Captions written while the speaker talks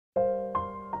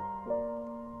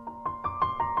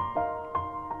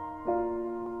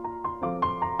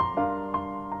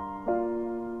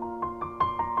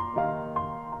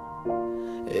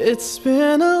It's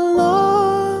been a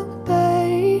long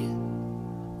day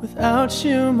without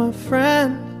you, my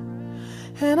friend,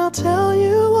 and I'll tell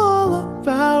you all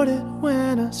about it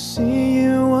when I see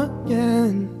you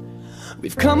again.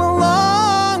 We've come a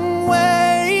long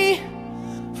way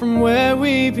from where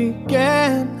we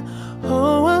began.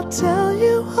 Oh, I'll tell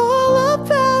you all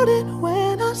about it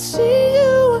when I see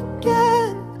you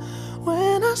again.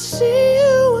 When I see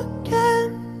you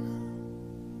again.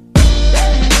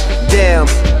 Damn,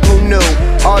 who knew?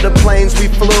 All the planes we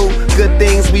flew, good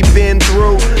things we've been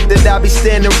through, that I'll be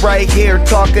standing right here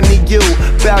talking to you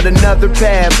about another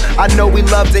path. I know we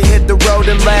love to hit the road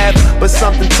and laugh, but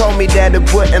something told me that it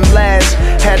wouldn't last.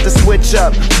 Had to switch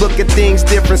up, look at things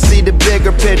different, see the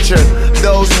bigger picture.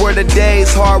 Those were the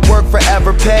days, hard work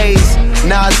forever pays.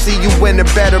 Now I see you in a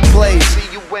better place.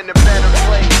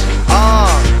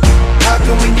 How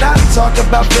can we not talk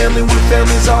about family when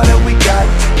family's all that we got?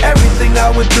 Everything I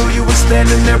went through, you were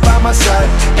standing there by my side,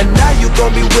 and now you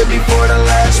gon' be with me for the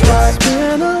last ride. It's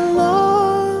been a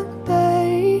long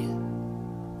day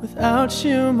without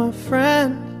you, my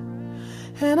friend,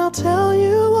 and I'll tell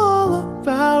you all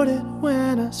about it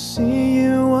when I see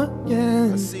you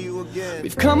again.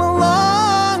 We've come a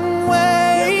long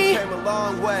way,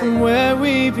 from where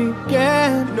we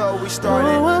began. You know we started.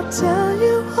 Oh, I'll tell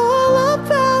you all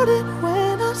about it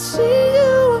when I see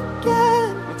you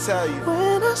again. Let me tell you.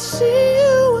 When I see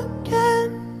you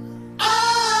again.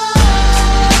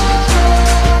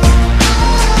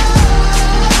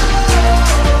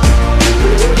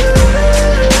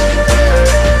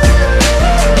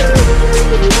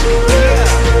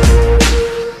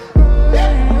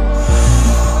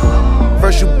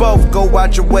 First you both go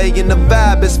out your way and the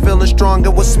vibe is feeling strong,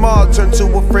 and what's small turn to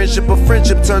a friendship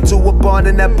turn to a bond,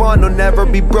 and that bond will never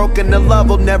be broken, the love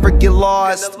will never get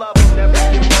lost.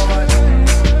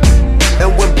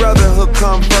 And when brotherhood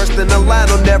come first, then the line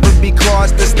will never be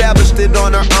crossed. Established it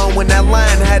on our own when that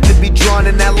line had to be drawn,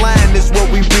 and that line is what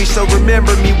we reach, so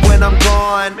remember me when I'm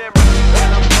gone.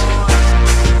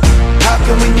 How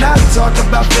can we not talk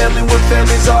about family when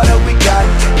family's all that we got?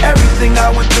 Everything I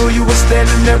went through, you were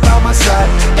standing there by my side,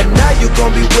 and now you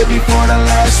gon' be with me for the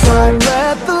last ride.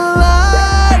 Let the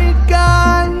light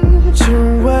guide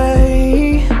your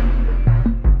way,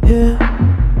 yeah.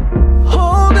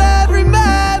 Hold every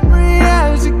memory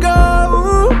as you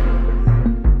go,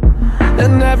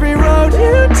 and every road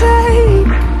you take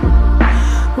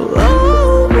will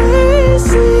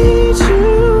always lead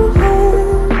you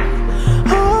home.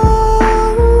 Oh,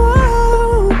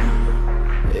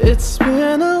 it's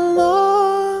been a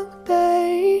long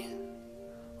day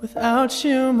without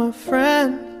you, my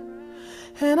friend,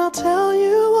 and I'll tell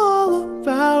you all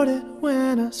about it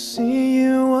when I see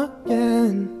you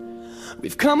again.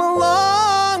 We've come a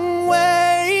long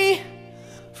way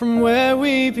from where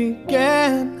we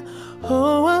began.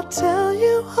 Oh, I'll tell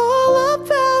you all about